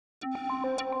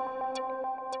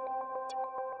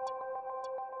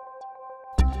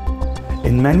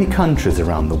In many countries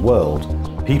around the world,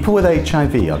 people with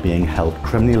HIV are being held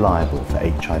criminally liable for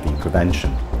HIV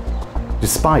prevention.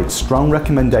 Despite strong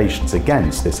recommendations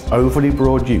against this overly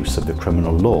broad use of the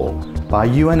criminal law by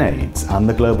UNAIDS and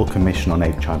the Global Commission on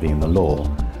HIV and the Law,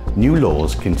 new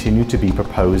laws continue to be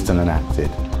proposed and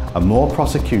enacted, and more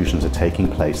prosecutions are taking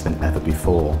place than ever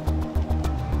before.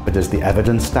 But as the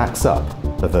evidence stacks up,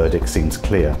 the verdict seems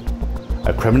clear.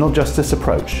 A criminal justice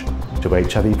approach to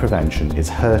HIV prevention is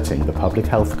hurting the public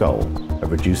health goal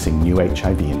of reducing new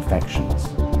HIV infections.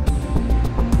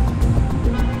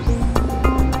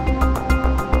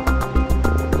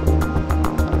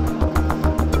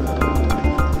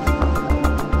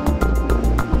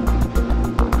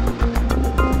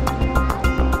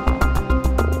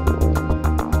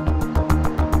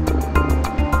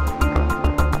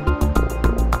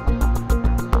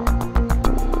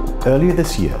 Earlier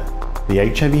this year, the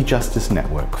HIV Justice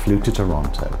Network flew to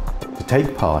Toronto to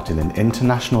take part in an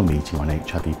international meeting on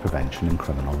HIV prevention and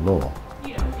criminal law.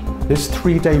 This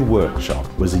three-day workshop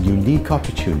was a unique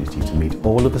opportunity to meet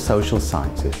all of the social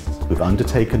scientists who've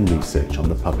undertaken research on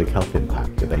the public health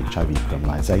impact of HIV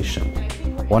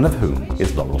criminalisation, one of whom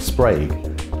is Laurel Sprague,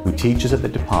 who teaches at the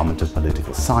Department of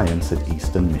Political Science at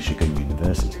Eastern Michigan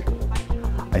University.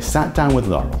 I sat down with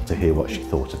Laurel to hear what she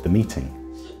thought of the meeting.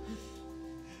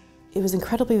 It was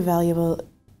incredibly valuable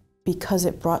because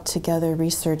it brought together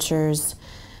researchers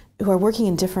who are working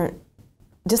in different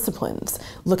disciplines,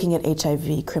 looking at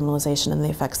HIV criminalization and the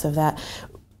effects of that.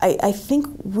 I think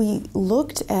we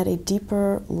looked at a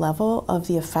deeper level of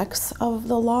the effects of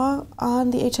the law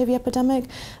on the HIV epidemic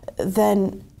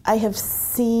than I have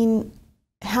seen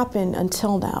happen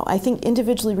until now. I think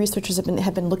individually researchers have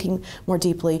been looking more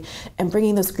deeply, and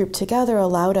bringing this group together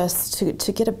allowed us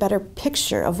to get a better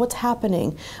picture of what's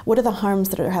happening. What are the harms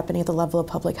that are happening at the level of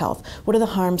public health? What are the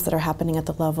harms that are happening at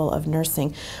the level of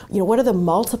nursing? You know, what are the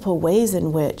multiple ways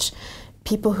in which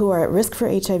people who are at risk for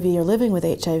HIV or living with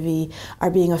HIV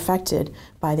are being affected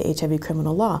by the HIV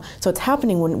criminal law? So it's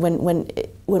happening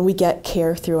when we get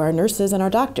care through our nurses and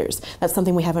our doctors. That's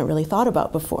something we haven't really thought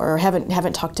about before, or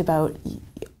haven't talked about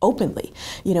openly.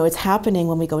 You know, it's happening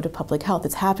when we go to public health.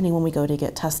 It's happening when we go to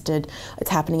get tested.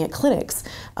 It's happening at clinics.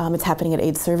 It's happening at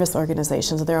AIDS service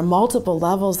organizations. There are multiple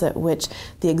levels at which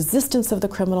the existence of the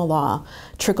criminal law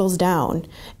trickles down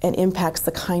and impacts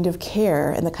the kind of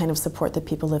care and the kind of support that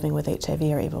people living with HIV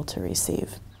are able to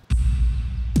receive.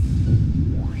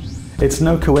 It's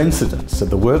no coincidence that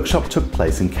the workshop took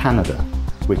place in Canada,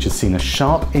 which has seen a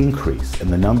sharp increase in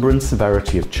the number and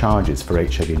severity of charges for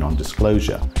HIV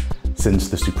non-disclosure since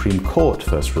the Supreme Court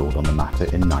first ruled on the matter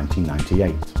in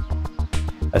 1998.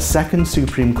 A second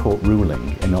Supreme Court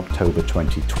ruling in October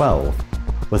 2012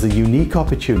 was a unique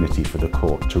opportunity for the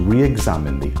court to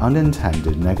re-examine the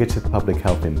unintended negative public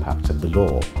health impact of the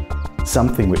law,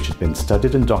 something which had been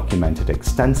studied and documented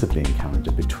extensively in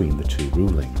Canada between the two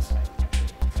rulings.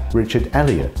 Richard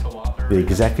Elliott, the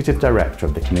Executive Director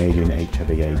of the Canadian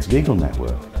HIV/AIDS Legal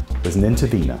Network, was an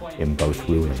intervener in both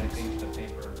rulings.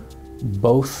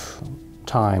 Both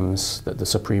times that the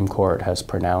Supreme Court has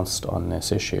pronounced on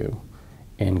this issue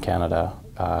in Canada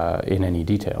in any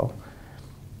detail,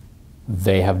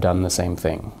 they have done the same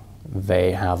thing.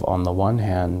 They have, on the one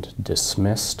hand,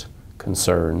 dismissed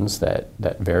concerns that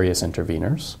various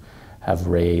interveners have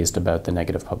raised about the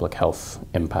negative public health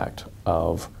impact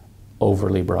of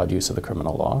overly broad use of the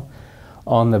criminal law,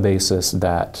 on the basis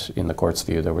that, in the court's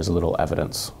view, there was little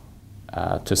evidence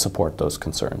to support those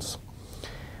concerns.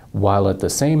 While at the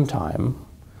same time,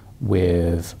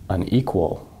 with an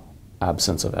equal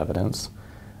absence of evidence,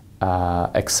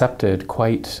 accepted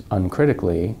quite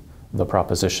uncritically the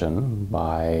proposition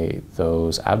by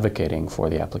those advocating for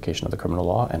the application of the criminal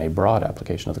law, and a broad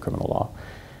application of the criminal law,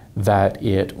 that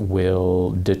it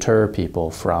will deter people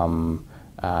from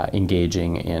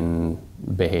engaging in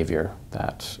behavior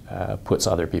that puts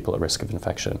other people at risk of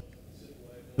infection.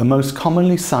 The most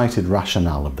commonly cited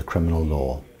rationale of the criminal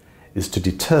law is to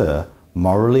deter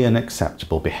morally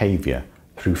unacceptable behaviour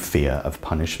through fear of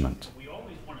punishment.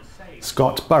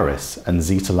 Scott Burris and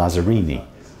Zita Lazzarini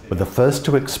were the first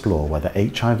to explore whether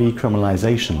HIV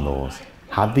criminalisation laws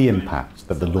had the impact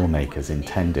that the lawmakers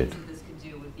intended.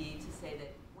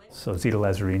 So Zita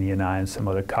Lazzarini and I and some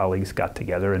other colleagues got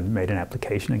together and made an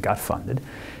application and got funded.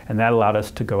 And that allowed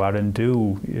us to go out and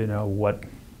do, what,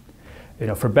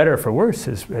 for better or for worse,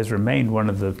 has remained one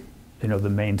of the, the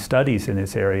main studies in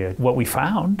this area. What we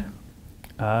found,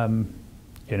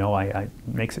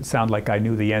 makes it sound like I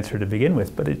knew the answer to begin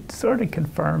with, but it sort of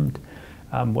confirmed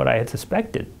what I had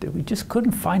suspected. We just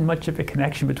couldn't find much of a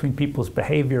connection between people's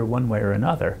behavior one way or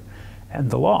another and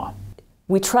the law.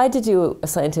 We tried to do a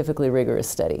scientifically rigorous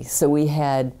study. So we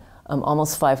had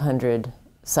almost 500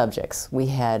 subjects. We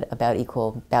had about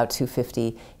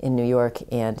 250 in New York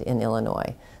and in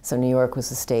Illinois. So New York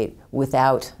was a state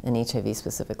without an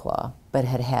HIV-specific law, but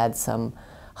had had some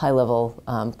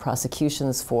high-level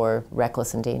prosecutions for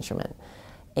reckless endangerment.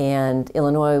 And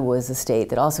Illinois was a state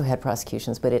that also had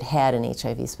prosecutions, but it had an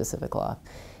HIV-specific law.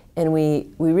 And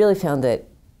we really found that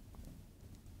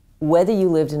whether you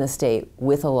lived in a state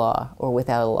with a law or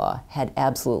without a law had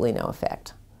absolutely no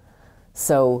effect.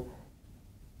 So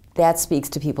that speaks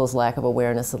to people's lack of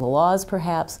awareness of the laws,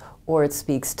 perhaps, or it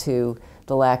speaks to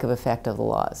the lack of effect of the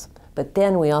laws. But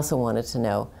then we also wanted to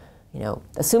know,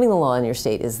 assuming the law in your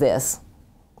state is this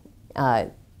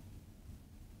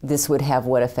would have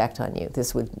what effect on you?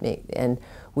 And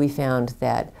we found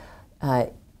that,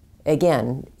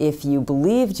 again, if you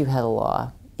believed you had a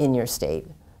law in your state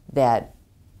that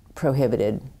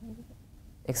prohibited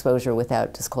exposure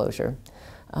without disclosure,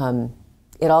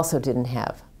 it also didn't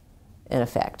have an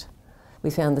effect. We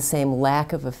found the same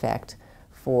lack of effect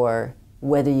for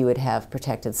whether you would have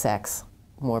protected sex,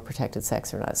 more protected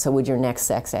sex or not. So would your next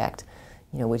sex act,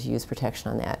 would you use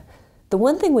protection on that? The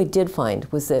one thing we did find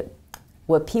was that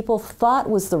what people thought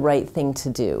was the right thing to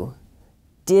do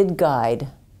did guide,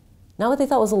 not what they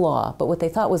thought was a law, but what they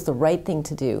thought was the right thing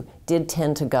to do did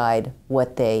tend to guide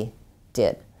what they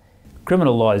did.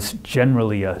 Criminal law is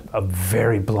generally a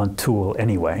very blunt tool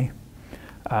anyway.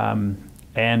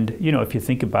 And if you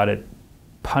think about it,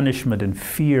 punishment and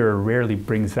fear rarely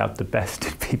brings out the best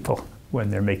in people when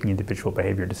they're making individual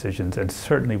behavior decisions. And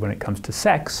certainly when it comes to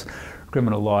sex,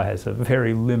 criminal law has a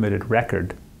very limited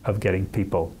record of getting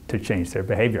people to change their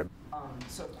behavior.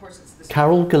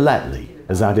 Carol Galletly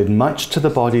has added much to the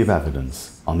body of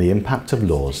evidence on the impact of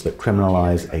laws that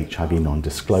criminalize HIV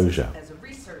non-disclosure.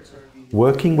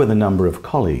 Working with a number of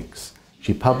colleagues,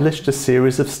 she published a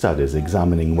series of studies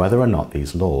examining whether or not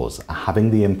these laws are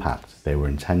having the impact they were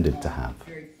intended to have.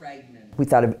 We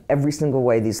thought of every single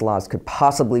way these laws could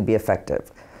possibly be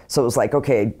effective. So it was like,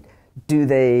 okay, do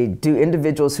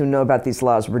individuals who know about these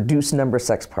laws reduce number of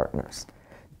sex partners?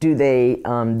 Do they,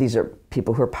 these are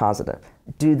people who are positive,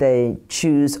 do they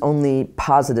choose only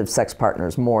positive sex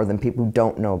partners more than people who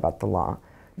don't know about the law?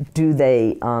 Do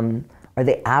they, are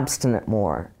they abstinent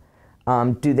more?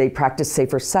 Do they practice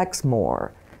safer sex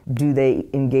more? Do they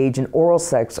engage in oral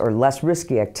sex or less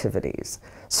risky activities?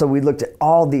 So we looked at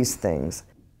all these things,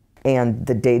 and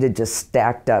the data just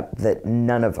stacked up that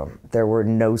none of them, there were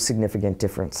no significant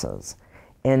differences.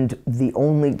 And there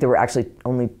were actually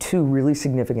only two really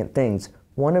significant things,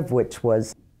 one of which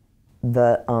was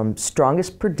the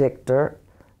strongest predictor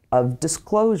of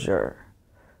disclosure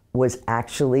was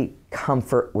actually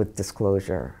comfort with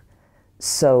disclosure.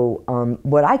 So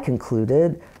what I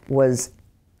concluded was,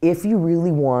 if you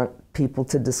really want people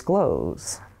to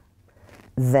disclose,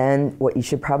 then what you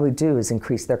should probably do is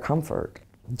increase their comfort.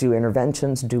 Do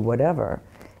interventions, do whatever.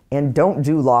 And don't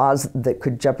do laws that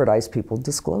could jeopardize people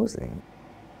disclosing.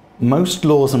 Most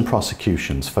laws and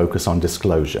prosecutions focus on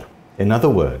disclosure. In other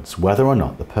words, whether or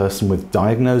not the person with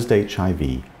diagnosed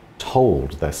HIV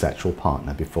told their sexual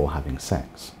partner before having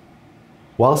sex.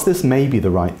 Whilst this may be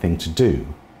the right thing to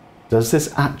do, does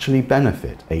this actually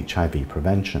benefit HIV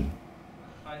prevention?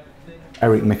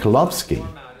 Eric Mykhalovskiy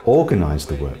organized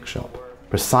the workshop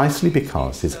precisely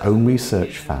because his own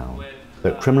research found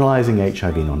that criminalizing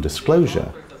HIV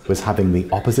non-disclosure was having the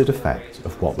opposite effect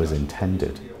of what was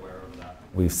intended.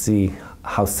 We see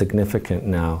how significant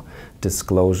now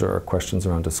disclosure or questions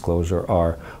around disclosure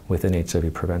are within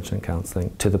HIV prevention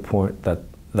counseling, to the point that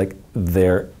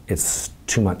it's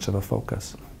too much of a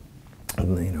focus.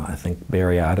 And, I think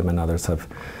Barry, Adam, and others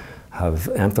have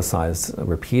emphasized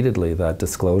repeatedly that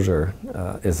disclosure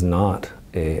is not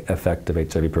an effective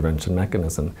HIV prevention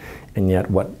mechanism. And yet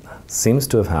what seems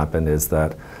to have happened is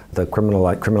that the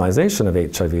criminalization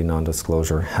of HIV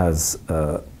non-disclosure has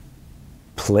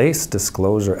placed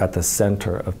disclosure at the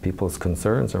center of people's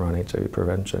concerns around HIV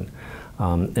prevention.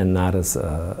 And that is,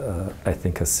 I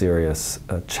think, a serious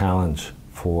challenge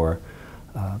for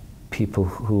people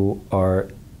who are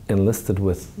enlisted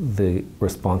with the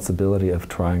responsibility of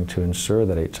trying to ensure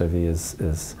that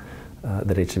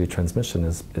that HIV transmission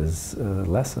is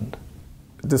lessened.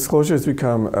 Disclosure has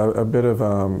become a bit of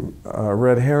a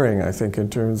red herring, I think, in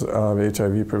terms of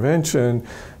HIV prevention,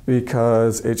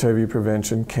 because HIV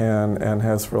prevention can and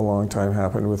has for a long time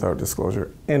happened without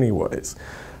disclosure anyways.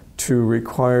 To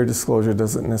require disclosure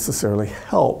doesn't necessarily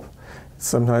help.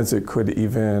 Sometimes it could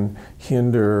even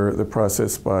hinder the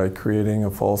process by creating a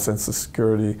false sense of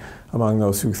security among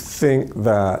those who think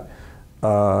that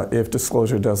if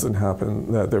disclosure doesn't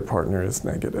happen, that their partner is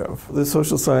negative. The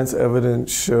social science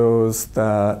evidence shows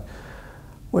that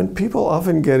when people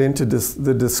often get into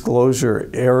the disclosure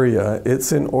area,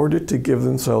 it's in order to give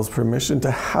themselves permission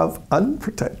to have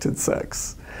unprotected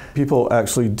sex. People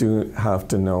actually do have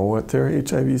to know what their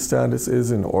HIV status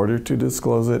is in order to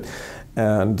disclose it.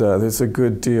 And there's a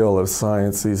good deal of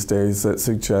science these days that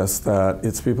suggests that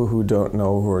it's people who don't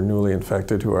know, who are newly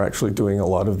infected, who are actually doing a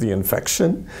lot of the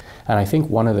infection. And I think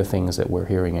one of the things that we're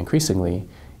hearing increasingly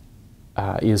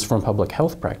is from public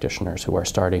health practitioners who are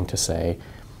starting to say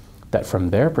that from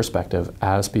their perspective,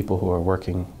 as people who are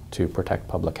working to protect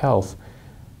public health,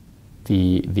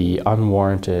 the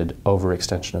unwarranted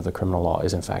overextension of the criminal law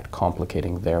is in fact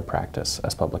complicating their practice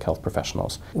as public health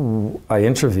professionals. I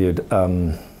interviewed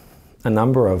a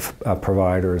number of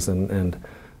providers and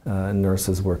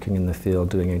nurses working in the field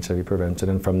doing HIV prevention,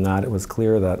 and from that it was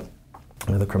clear that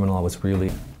the criminal law was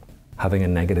really having a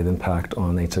negative impact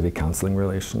on HIV counseling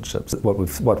relationships.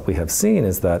 What we have seen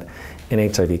is that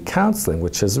in HIV counseling,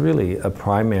 which is really a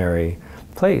primary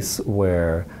place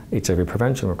where HIV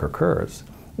prevention work occurs,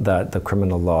 that the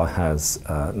criminal law has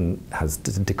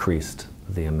decreased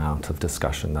the amount of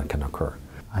discussion that can occur.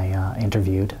 I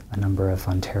interviewed a number of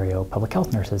Ontario public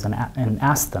health nurses and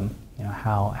asked them, you know,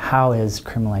 how is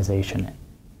criminalization,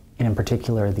 and in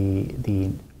particular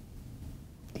the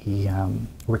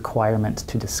requirement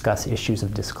to discuss issues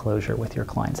of disclosure with your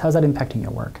clients, how is that impacting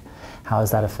your work? How is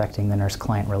that affecting the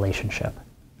nurse-client relationship?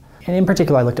 And in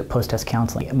particular, I looked at post-test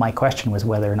counseling. My question was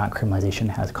whether or not criminalization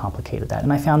has complicated that,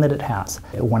 and I found that it has.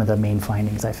 One of the main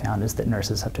findings I found is that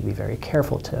nurses have to be very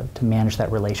careful to manage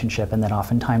that relationship, and that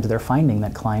oftentimes they're finding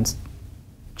that clients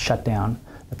shut down,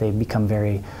 that they become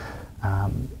very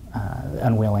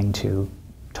unwilling to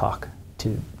talk,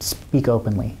 to speak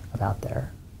openly about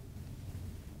their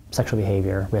sexual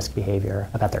behavior, risk behavior,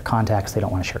 about their contacts. They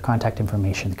don't want to share contact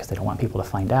information because they don't want people to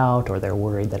find out, or they're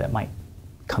worried that it might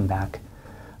come back.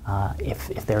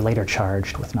 If they're later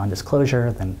charged with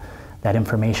non-disclosure, then that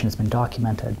information has been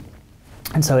documented.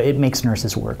 And so it makes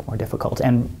nurses' work more difficult.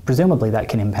 And presumably that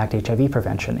can impact HIV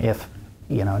prevention if,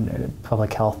 you know,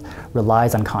 public health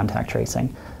relies on contact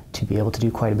tracing to be able to do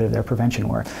quite a bit of their prevention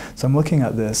work. So I'm looking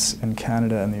at this in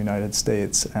Canada and the United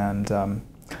States, and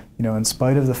you know, in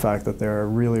spite of the fact that there are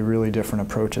really, really different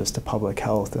approaches to public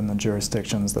health in the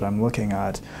jurisdictions that I'm looking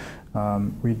at,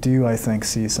 we do, I think,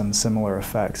 see some similar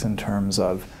effects in terms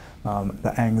of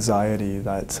the anxiety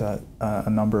that a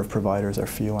number of providers are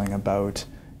feeling about,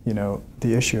 you know,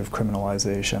 the issue of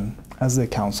criminalization as they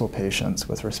counsel patients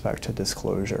with respect to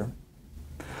disclosure.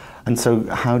 And so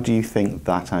how do you think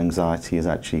that anxiety is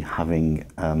actually having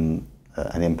an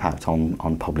impact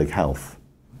on public health?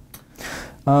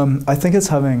 I think it's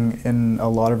having, in a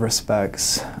lot of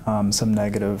respects, some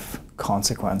negative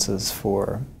consequences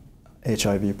for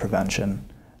HIV prevention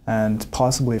and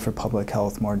possibly for public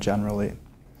health more generally.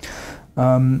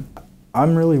 I'm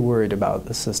really worried about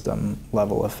the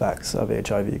system-level effects of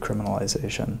HIV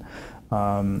criminalization.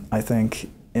 I think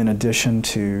in addition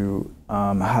to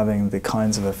having the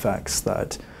kinds of effects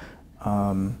that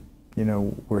you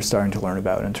know, we're starting to learn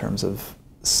about in terms of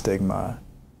stigma,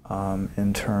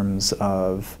 in terms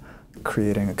of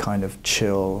creating a kind of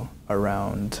chill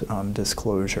around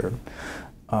disclosure,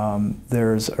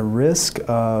 there's a risk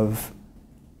of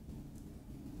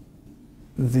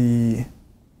the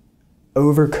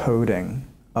overcoding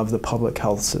of the public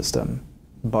health system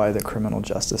by the criminal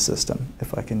justice system,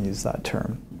 if I can use that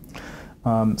term.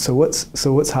 So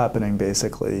what's happening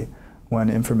basically when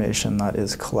information that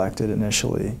is collected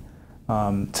initially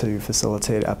to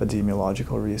facilitate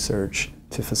epidemiological research,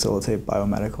 to facilitate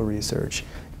biomedical research,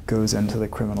 goes into the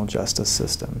criminal justice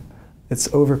system? It's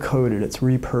overcoded, it's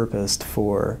repurposed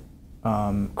for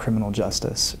criminal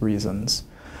justice reasons.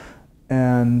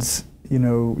 And you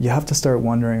know, you have to start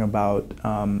wondering about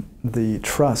the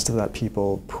trust that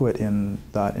people put in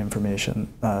that information,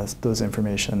 those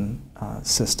information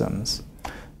systems.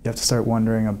 You have to start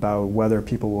wondering about whether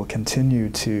people will continue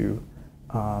to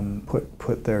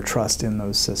put their trust in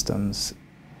those systems.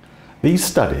 These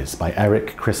studies by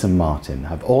Eric, Chris and Martin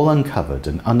have all uncovered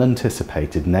an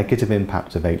unanticipated negative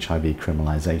impact of HIV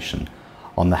criminalisation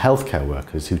on the healthcare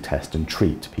workers who test and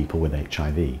treat people with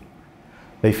HIV.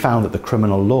 They found that the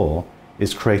criminal law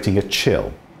is creating a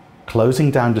chill, closing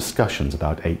down discussions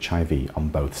about HIV on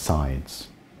both sides.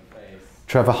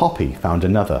 Trevor Hoppe found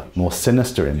another, more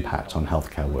sinister impact on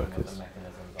healthcare workers.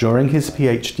 During his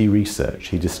PhD research,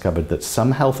 he discovered that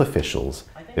some health officials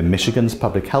in Michigan's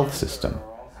public health system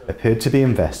appeared to be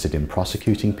invested in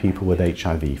prosecuting people with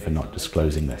HIV for not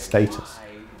disclosing their status,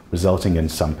 resulting in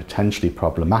some potentially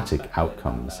problematic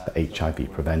outcomes for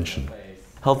HIV prevention.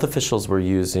 Health officials were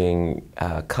using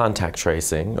contact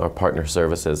tracing, or partner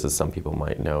services as some people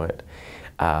might know it,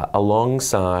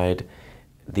 alongside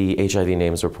the HIV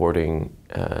names reporting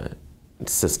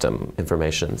system,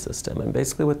 information system. And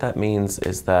basically what that means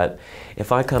is that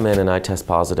if I come in and I test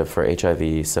positive for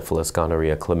HIV, syphilis,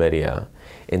 gonorrhea, chlamydia,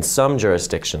 in some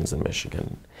jurisdictions in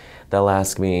Michigan, they'll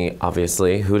ask me,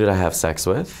 obviously, who did I have sex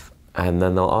with? And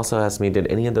then they'll also ask me, did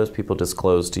any of those people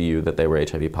disclose to you that they were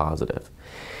HIV positive?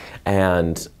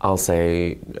 And I'll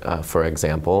say, for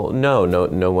example,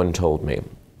 no one told me.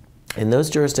 In those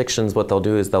jurisdictions, what they'll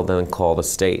do is they'll then call the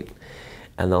state,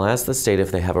 and they'll ask the state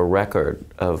if they have a record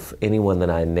of anyone that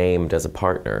I named as a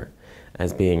partner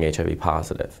as being HIV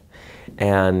positive.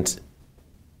 And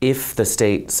if the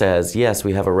state says, yes,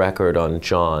 we have a record on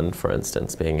John, for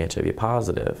instance, being HIV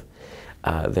positive,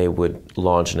 they would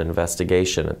launch an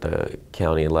investigation at the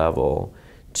county level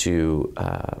to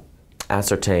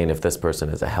ascertain if this person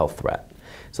is a health threat.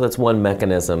 So that's one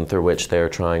mechanism through which they're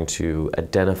trying to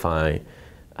identify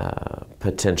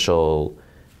potential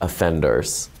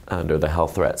offenders under the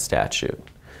health threat statute.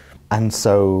 And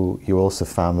so you also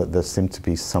found that there seemed to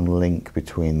be some link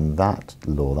between that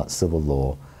law, that civil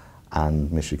law, and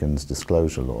Michigan's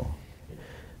disclosure law.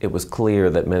 It was clear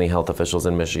that many health officials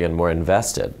in Michigan were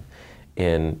invested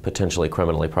in potentially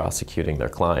criminally prosecuting their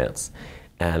clients.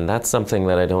 And that's something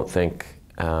that I don't think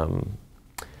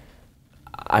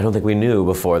we knew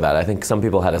before that. I think some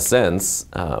people had a sense,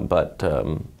 but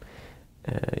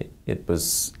it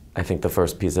was, I think, the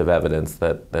first piece of evidence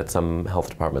that some health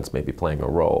departments may be playing a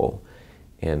role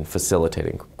in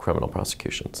facilitating criminal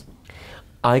prosecutions.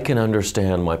 I can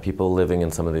understand why people living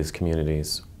in some of these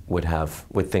communities would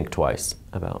think twice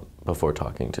before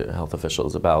talking to health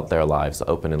officials about their lives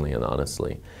openly and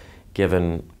honestly,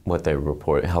 given what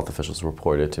health officials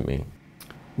reported to me.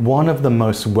 One of the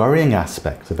most worrying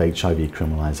aspects of HIV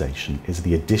criminalisation is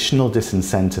the additional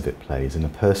disincentive it plays in a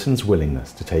person's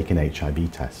willingness to take an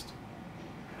HIV test.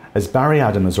 As Barry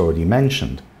Adam has already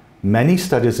mentioned, many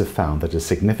studies have found that a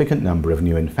significant number of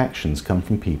new infections come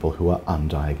from people who are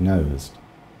undiagnosed.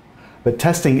 But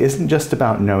testing isn't just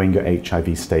about knowing your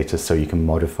HIV status so you can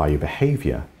modify your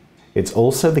behaviour, it's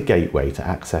also the gateway to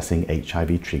accessing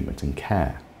HIV treatment and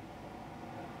care.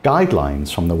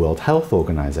 Guidelines from the World Health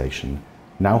Organization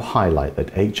now highlight that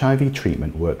HIV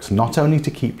treatment works not only to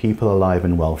keep people alive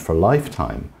and well for a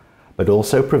lifetime, but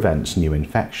also prevents new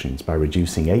infections by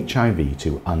reducing HIV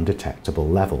to undetectable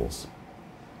levels.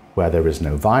 Where there is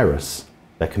no virus,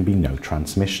 there can be no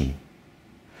transmission.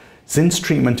 Since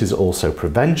treatment is also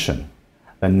prevention,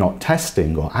 then not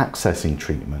testing or accessing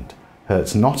treatment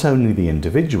hurts not only the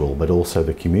individual but also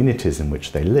the communities in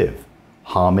which they live,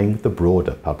 harming the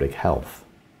broader public health.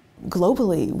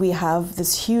 Globally, we have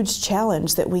this huge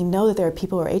challenge that we know that there are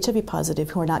people who are HIV positive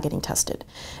who are not getting tested.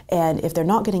 And if they're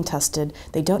not getting tested,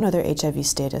 they don't know their HIV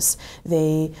status.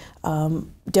 They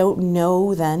don't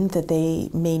know then that they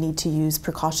may need to use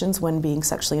precautions when being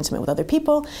sexually intimate with other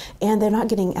people, and they're not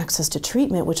getting access to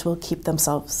treatment which will keep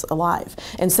themselves alive.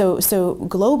 And so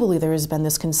globally there has been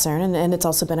this concern, and it's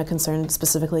also been a concern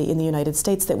specifically in the United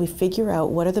States, that we figure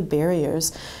out what are the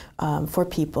barriers for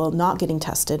people not getting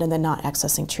tested and then not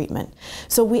accessing treatment.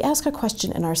 So we ask a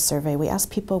question in our survey. We asked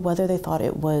people whether they thought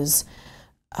it was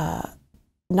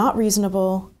not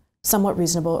reasonable, somewhat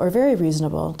reasonable, or very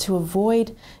reasonable to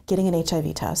avoid getting an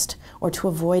HIV test or to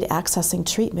avoid accessing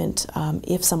treatment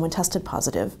if someone tested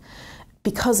positive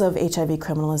because of HIV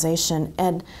criminalization.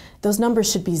 And those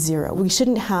numbers should be zero. We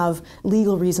shouldn't have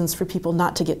legal reasons for people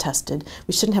not to get tested.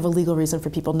 We shouldn't have a legal reason for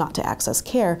people not to access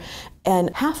care. And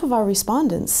half of our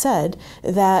respondents said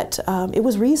that it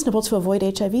was reasonable to avoid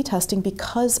HIV testing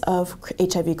because of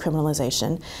HIV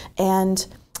criminalization. And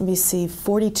let me see,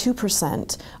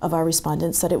 42% of our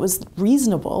respondents said it was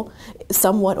reasonable,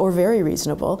 somewhat or very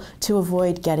reasonable, to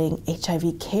avoid getting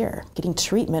HIV care, getting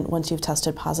treatment once you've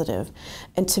tested positive.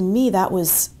 And to me, that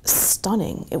was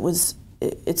stunning.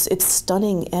 It's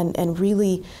stunning and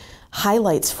really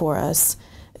highlights for us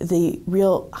the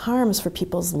real harms for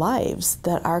people's lives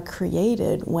that are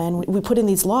created when we put in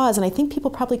these laws. And I think people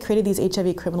probably created these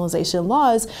HIV criminalization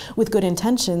laws with good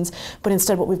intentions, but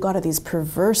instead what we've got are these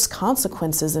perverse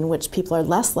consequences in which people are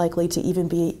less likely to even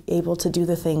be able to do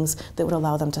the things that would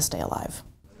allow them to stay alive.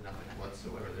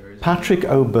 Patrick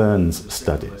O'Byrne's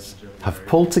studies have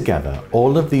pulled together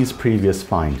all of these previous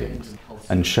findings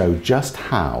and show just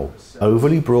how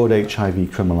overly broad HIV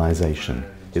criminalization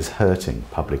is hurting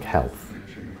public health.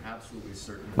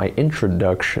 My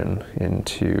introduction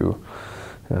into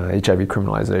HIV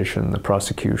criminalization, the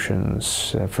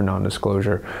prosecutions for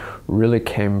non-disclosure, really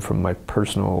came from my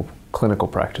personal clinical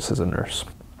practice as a nurse.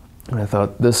 And I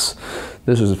thought this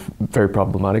was very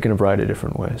problematic in a variety of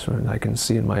different ways. Right? I can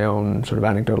see in my own sort of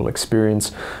anecdotal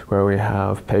experience where we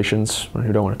have patients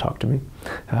who don't want to talk to me.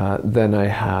 Then I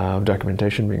have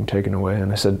documentation being taken away,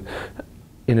 and I said,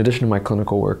 in addition to my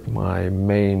clinical work, my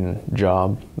main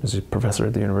job as a professor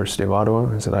at the University of Ottawa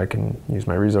is that I can use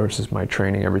my resources, my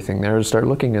training, everything there to start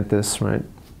looking at this, right?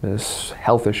 This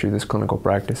health issue, this clinical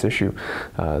practice issue,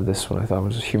 this what I thought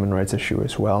was a human rights issue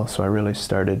as well. So I really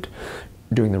started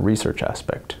doing the research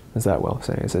aspect. Is that well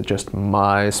saying? Is it just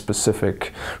my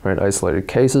specific, right, isolated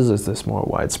cases? Is this more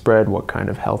widespread? What kind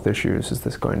of health issues is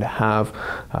this going to have?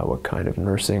 What kind of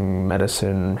nursing,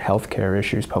 medicine, healthcare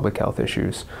issues, public health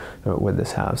issues would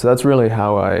this have? So that's really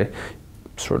how I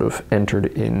sort of entered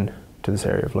into this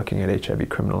area of looking at HIV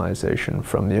criminalization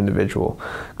from the individual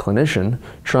clinician,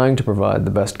 trying to provide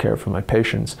the best care for my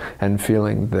patients and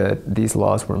feeling that these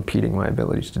laws were impeding my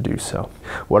ability to do so.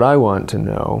 What I want to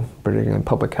know, particularly in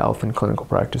public health and clinical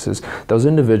practices, those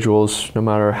individuals, no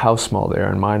matter how small they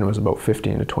are, and mine was about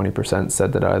 15 to 20%,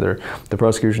 said that either the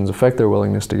prosecutions affect their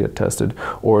willingness to get tested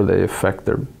or they affect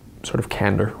their sort of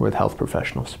candor with health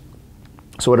professionals.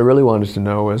 So what I really wanted to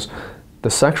know was the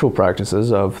sexual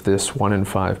practices of this 1 in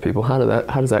 5 people, how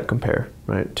does that compare,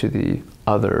 right, to the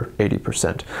other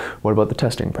 80%? What about the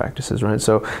testing practices, right?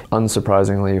 So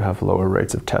unsurprisingly, you have lower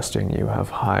rates of testing, you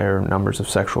have higher numbers of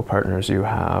sexual partners, you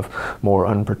have more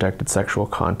unprotected sexual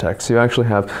contacts. So you actually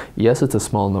have, yes, it's a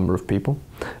small number of people,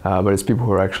 but it's people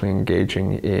who are actually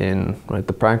engaging in, right,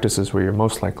 the practices where you're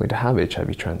most likely to have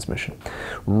HIV transmission.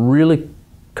 Really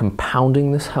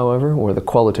compounding this, however, were the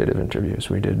qualitative interviews.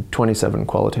 We did 27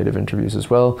 qualitative interviews as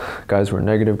well. Guys were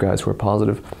negative, guys were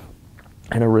positive.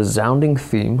 And a resounding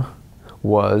theme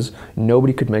was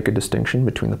nobody could make a distinction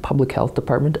between the public health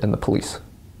department and the police.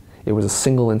 It was a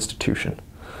single institution.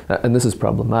 And this is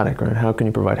problematic, right? How can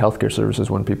you provide healthcare services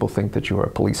when people think that you are a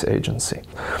police agency?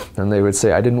 And they would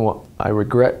say, I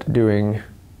regret doing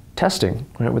testing,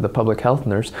 right, with a public health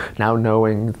nurse, now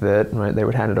knowing that, right, they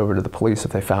would hand it over to the police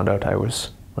if they found out I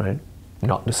was, right,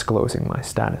 not disclosing my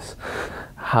status.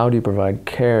 How do you provide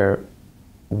care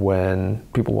when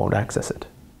people won't access it?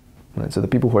 Right? So the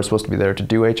people who are supposed to be there to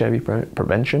do HIV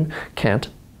prevention can't.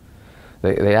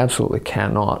 They absolutely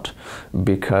cannot,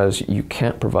 because you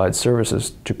can't provide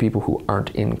services to people who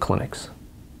aren't in clinics.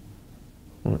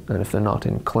 And if they're not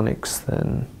in clinics,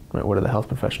 then, right, what are the health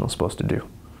professionals supposed to do?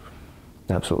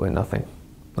 Absolutely nothing.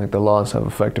 Like, the laws have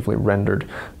effectively rendered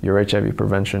your HIV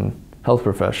prevention health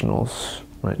professionals,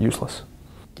 right, useless.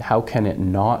 How can it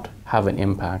not have an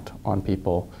impact on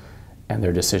people and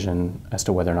their decision as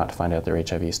to whether or not to find out their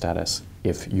HIV status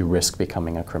if you risk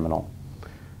becoming a criminal?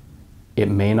 It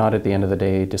may not at the end of the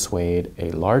day dissuade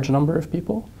a large number of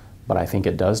people, but I think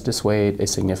it does dissuade a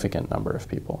significant number of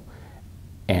people.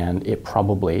 And it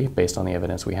probably, based on the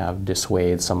evidence we have,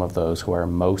 dissuades some of those who are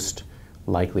most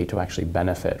likely to actually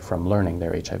benefit from learning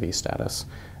their HIV status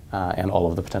and all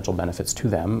of the potential benefits to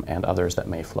them and others that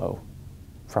may flow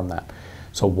from that.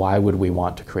 So why would we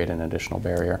want to create an additional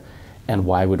barrier? And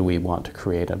why would we want to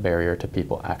create a barrier to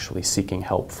people actually seeking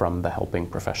help from the helping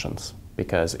professions?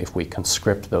 Because if we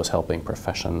conscript those helping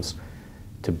professions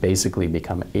to basically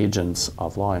become agents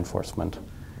of law enforcement,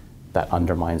 that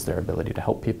undermines their ability to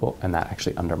help people, and that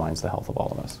actually undermines the health of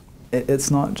all of us.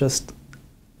 It's not just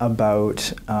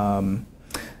about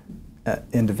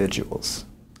individuals.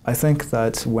 I think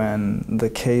that when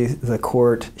the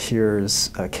court hears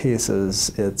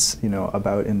cases, it's, you know,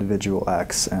 about individual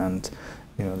X and,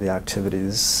 you know, the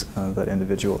activities that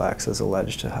individual X is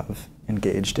alleged to have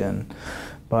engaged in.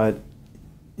 But,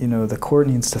 you know, the court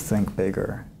needs to think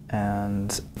bigger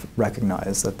and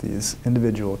recognize that these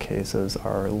individual cases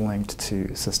are linked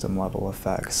to system-level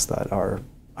effects that are,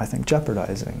 I think,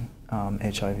 jeopardizing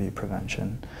HIV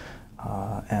prevention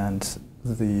and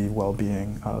the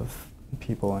well-being of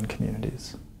people and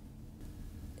communities.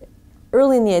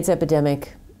 Early in the AIDS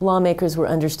epidemic, lawmakers were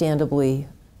understandably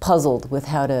puzzled with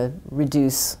how to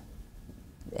reduce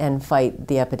and fight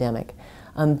the epidemic.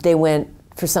 They went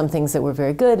for some things that were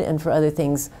very good and for other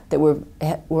things that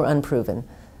were unproven.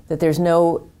 That there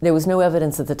was no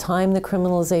evidence at the time that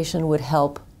criminalization would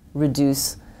help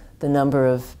reduce the number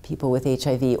of people with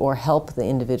HIV or help the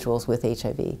individuals with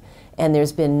HIV. And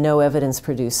there's been no evidence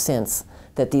produced since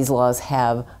that these laws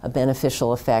have a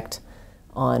beneficial effect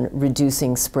on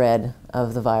reducing spread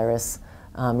of the virus,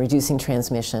 reducing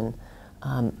transmission,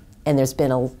 and there's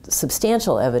been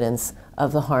substantial evidence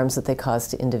of the harms that they cause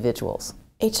to individuals.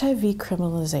 HIV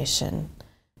criminalization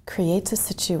creates a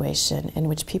situation in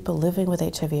which people living with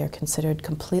HIV are considered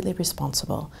completely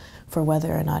responsible for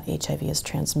whether or not HIV is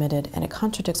transmitted, and it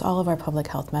contradicts all of our public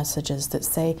health messages that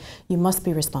say you must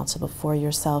be responsible for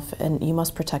yourself and you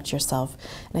must protect yourself.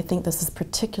 And I think this is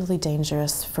particularly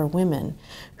dangerous for women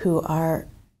who are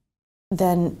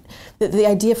then, the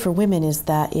idea for women is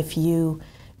that if you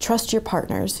trust your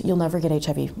partners, you'll never get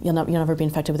HIV. You'll never be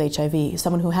infected with HIV.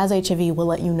 Someone who has HIV will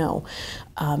let you know.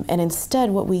 And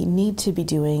instead, what we need to be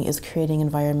doing is creating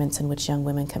environments in which young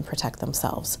women can protect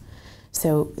themselves.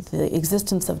 So the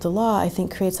existence of the law, I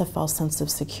think, creates a false sense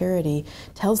of security,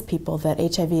 tells people that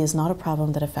HIV is not a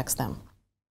problem that affects them.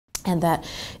 And that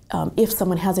if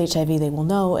someone has HIV, they will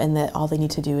know, and that all they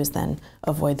need to do is then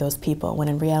avoid those people, when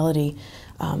in reality,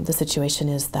 the situation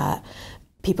is that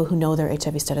people who know their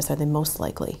HIV status are the most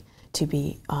likely to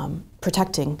be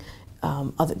protecting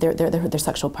their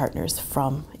sexual partners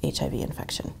from HIV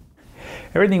infection.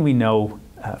 Everything we know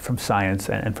from science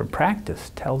and from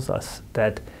practice tells us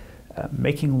that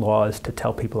making laws to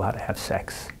tell people how to have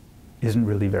sex isn't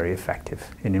really very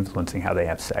effective in influencing how they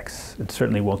have sex. It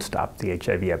certainly won't stop the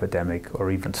HIV epidemic or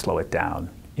even slow it down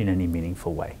in any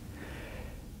meaningful way.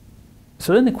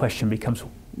 So then the question becomes,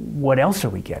 what else are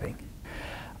we getting?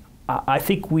 I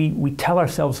think we tell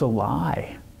ourselves a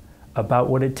lie about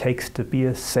what it takes to be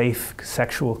a safe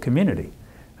sexual community.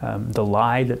 The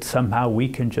lie that somehow we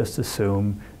can just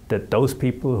assume that those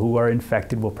people who are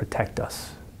infected will protect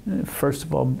us. First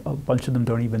of all, a bunch of them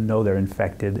don't even know they're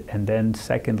infected, and then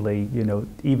secondly,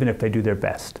 even if they do their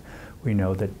best, we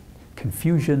know that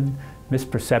confusion,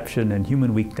 misperception, and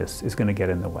human weakness is going to get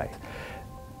in the way.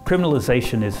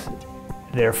 Criminalization is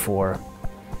therefore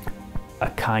a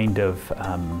kind of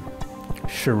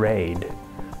charade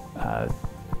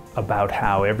about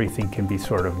how everything can be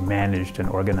sort of managed and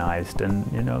organized,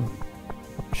 and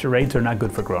charades are not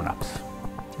good for grown-ups.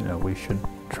 We should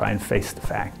try and face the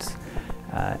facts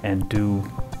and do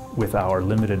with our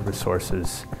limited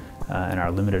resources and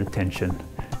our limited attention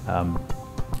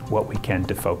what we can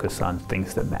to focus on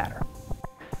things that matter.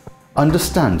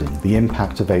 Understanding the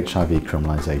impact of HIV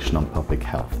criminalisation on public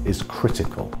health is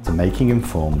critical to making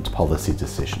informed policy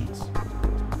decisions.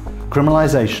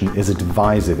 Criminalisation is a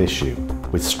divisive issue,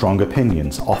 with strong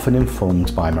opinions often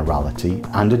informed by morality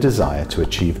and a desire to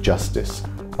achieve justice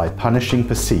by punishing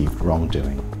perceived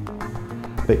wrongdoing.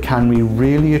 But can we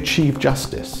really achieve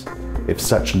justice if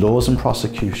such laws and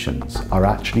prosecutions are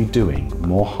actually doing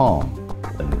more harm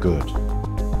than good?